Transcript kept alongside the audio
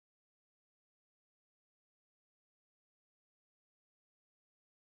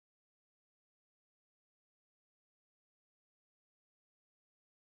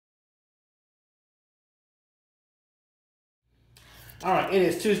All right, it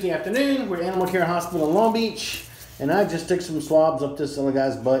is Tuesday afternoon. We're at Animal Care Hospital in Long Beach, and I just took some swabs up this little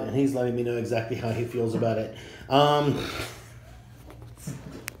guy's butt, and he's letting me know exactly how he feels about it. I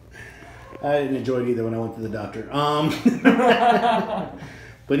didn't enjoy it either when I went to the doctor.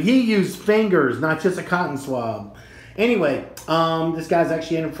 But he used fingers, not just a cotton swab. Anyway, this guy's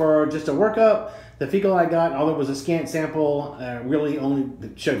actually in for just a workup. The fecal I got, although it was a scant sample, really only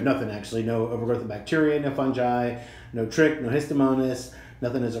showed nothing actually. No overgrowth of bacteria, no fungi, no trick, no histomonas.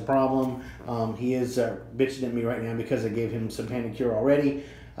 Nothing is a problem. He is bitching at me right now because I gave him some Panacure already,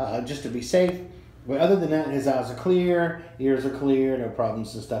 just to be safe. But other than that, his eyes are clear, ears are clear, no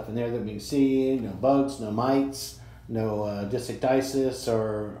problems and stuff in there that we can see, no bugs, no mites, no discectitis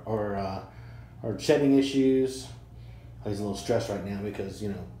or shedding issues. He's a little stressed right now because, you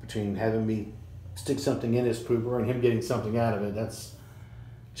know, between having me stick something in his pooper and him getting something out of it, that's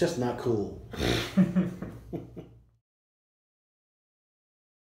just not cool.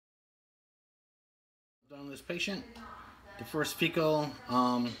 On this patient, the first fecal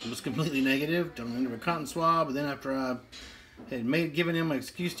was completely negative, done under a cotton swab, and then after I had given him an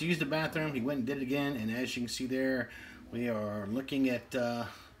excuse to use the bathroom, he went and did it again, and as you can see there, we are looking at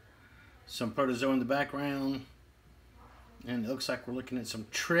some protozoa in the background, and it looks like we're looking at some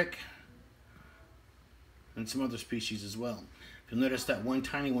trick and some other species as well. If you'll notice that one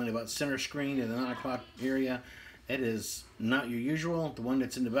tiny one about center screen in the 9 o'clock area, it is not your usual. The one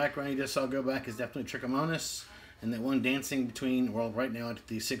that's in the background you just saw go back is definitely Trichomonas. And that one dancing between, well, right now at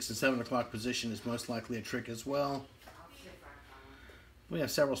the 6 and 7 o'clock position is most likely a trick as well. We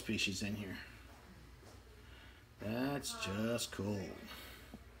have several species in here. That's just cool.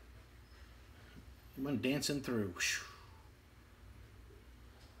 One dancing through.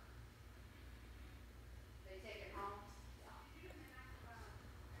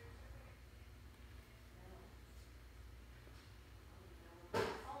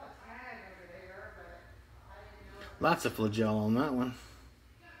 Lots of flagella on that one.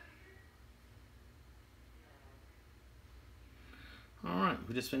 Alright,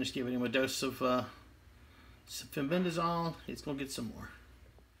 we just finished giving him a dose of fenbendazole. He's going to get some more.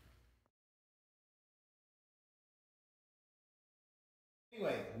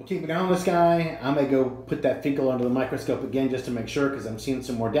 Anyway, we'll keep an eye on this guy. I'm going to go put that fecal under the microscope again just to make sure because I'm seeing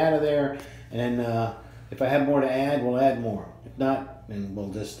some more data there. And if I have more to add, we'll add more. If not, then we'll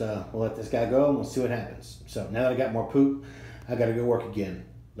just we'll let this guy go and we'll see what happens. So now that I got more poop, I got to go work again.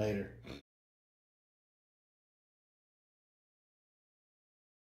 Later.